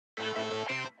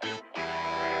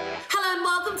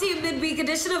welcome to your midweek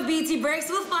edition of BT Breaks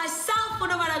with myself, one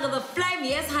of the flame.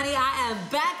 Yes, honey, I am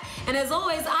back. And as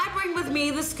always, I bring with me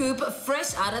the scoop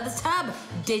fresh out of the tub.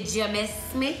 Did you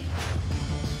miss me?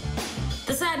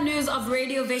 The sad news of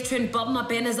radio veteran Bob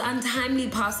Mabena's untimely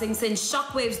passing sent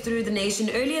shockwaves through the nation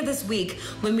earlier this week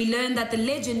when we learned that the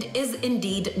legend is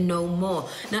indeed no more.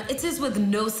 Now, it is with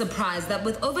no surprise that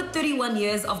with over 31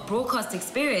 years of broadcast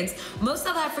experience, most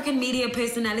South African media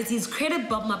personalities credit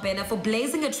Bob Mabena for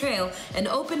blazing a trail and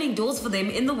opening doors for them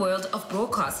in the world of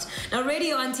broadcast. Now,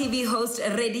 radio and TV host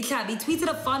Reddy Klabi tweeted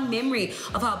a fond memory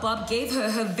of how Bob gave her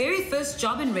her very first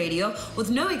job in radio with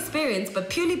no experience but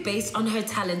purely based on her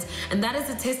talent, and that is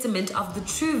a testament of the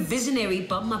true visionary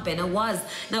Bob Mabena was.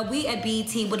 Now, we at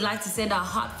BET would like to send our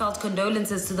heartfelt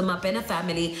condolences to the Mabena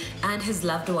family and his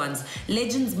loved ones.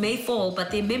 Legends may fall, but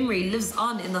their memory lives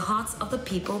on in the hearts of the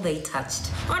people they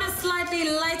touched. On a slightly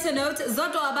lighter note,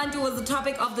 Zodwa was the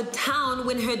topic of the town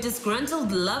when her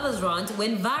disgruntled lovers rant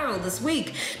went viral this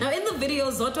week. Now, in the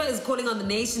video, Zodwa is calling on the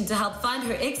nation to help find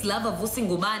her ex-lover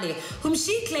Vusingubane, whom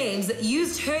she claims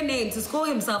used her name to score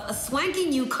himself a swanky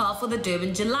new car for the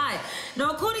Durban July.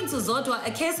 Now, according to Zodwa,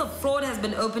 a case of fraud has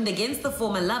been opened against the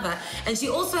former lover, and she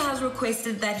also has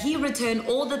requested that he return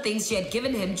all the things she had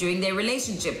given him during their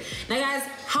relationship. Now, guys,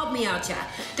 help me out here.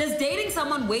 Does dating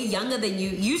someone way younger than you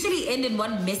usually end in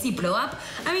one messy blow-up?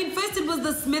 I mean, first it was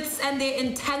the Smiths and their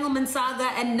entanglement saga,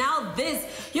 and now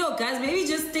this. Yo, guys, maybe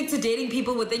just stick to dating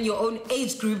people within your own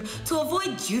age group to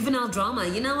avoid juvenile drama,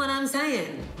 you know what I'm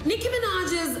saying? Nicki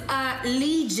Minaj's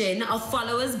legion of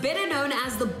followers, better known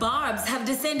as the Barbs, have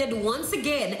descended once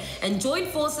again and joined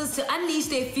forces to unleash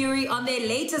their fury on their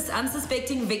latest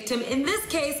unsuspecting victim, in this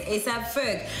case ASAP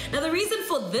Ferg. Now, the reason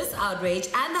for this outrage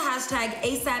and the hashtag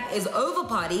ASAP is over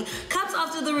party comes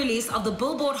after the release of the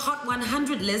Billboard Hot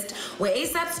 100 list, where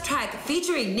ASAP's track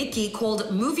featuring Nicki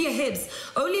called Move Your Hips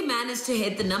only managed to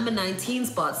hit the number 19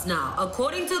 spots. Now,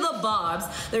 according to the Barbs,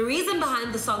 the reason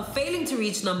behind the song failing to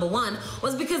reach number 1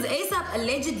 was because ASAP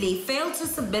allegedly failed to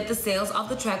submit the sales of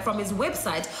the track from his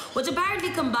website, which apparently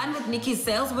combined with Nicki's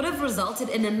sales would have resulted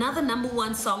in another number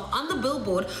 1 song on the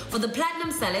Billboard for the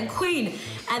platinum selling queen.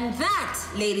 And that,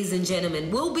 ladies and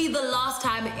gentlemen, will be the last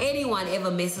time anyone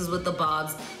ever messes with the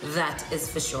Barbs. That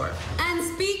is for sure. And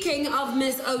speaking of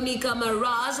Miss Onika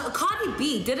Mirage, Cardi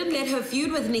B didn't let her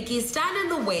feud with Nicki stand in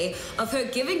the way of her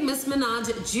giving Miss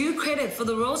Minaj due credit for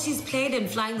the role she's played in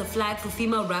flying the flag for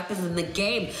female rappers in the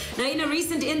game. Now, in a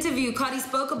recent interview, Cardi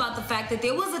spoke about the fact that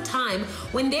there was a time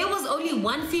when there was only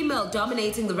one female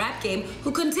dominating the rap game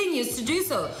who continues to do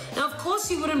so. Now, of course,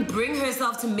 she wouldn't bring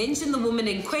herself to mention the woman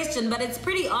in question, but it's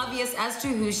pretty obvious as to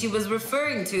who she was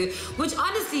referring to, which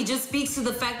honestly just speaks to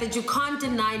the fact that you can't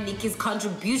deny Nicki's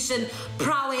contribution,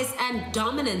 prowess, and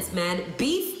dominance, man.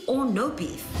 Beef or no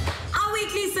beef. Our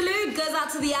weekly salute goes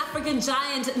out to the African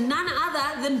giant, none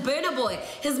other than Burna Boy.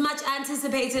 His much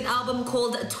anticipated album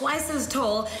called Twice as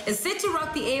Tall is set to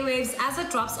rock the airwaves as it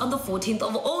drops on the 14th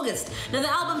of August. Now, the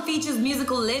album features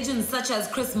musical legends such as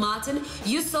Chris Martin,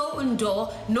 Yuso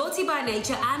Undor, Naughty by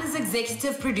Nature, and is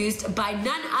executive produced by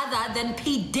none other than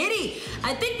P. Diddy.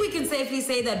 I think we can safely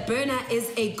say that Burna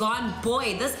is a gone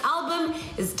boy. This album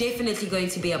is definitely going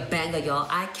to be a banger, y'all.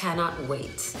 I cannot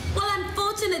wait. Well,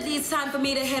 unfortunately, it's time for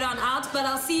me to head on out, but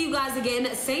I'll see you guys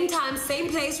again, same time, same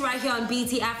place, right here on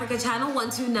BT Africa Channel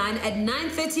 129 at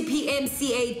 9:30 p.m.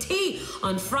 CAT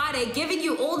on Friday, giving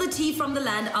you all the tea from the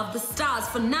land of the stars.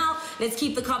 For now, let's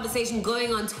keep the conversation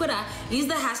going on Twitter. Use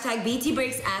the hashtag BT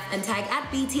Breaks app and tag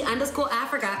at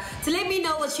BT_Africa to let me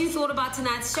know what you thought about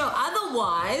tonight's show.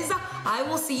 Otherwise, I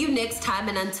will see you next time,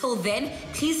 and until then,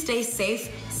 please stay safe,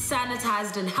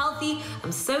 sanitized, and healthy.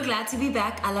 I'm so glad to be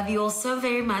back. I love you all so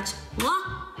very much. Mwah!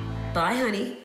 Bye, honey.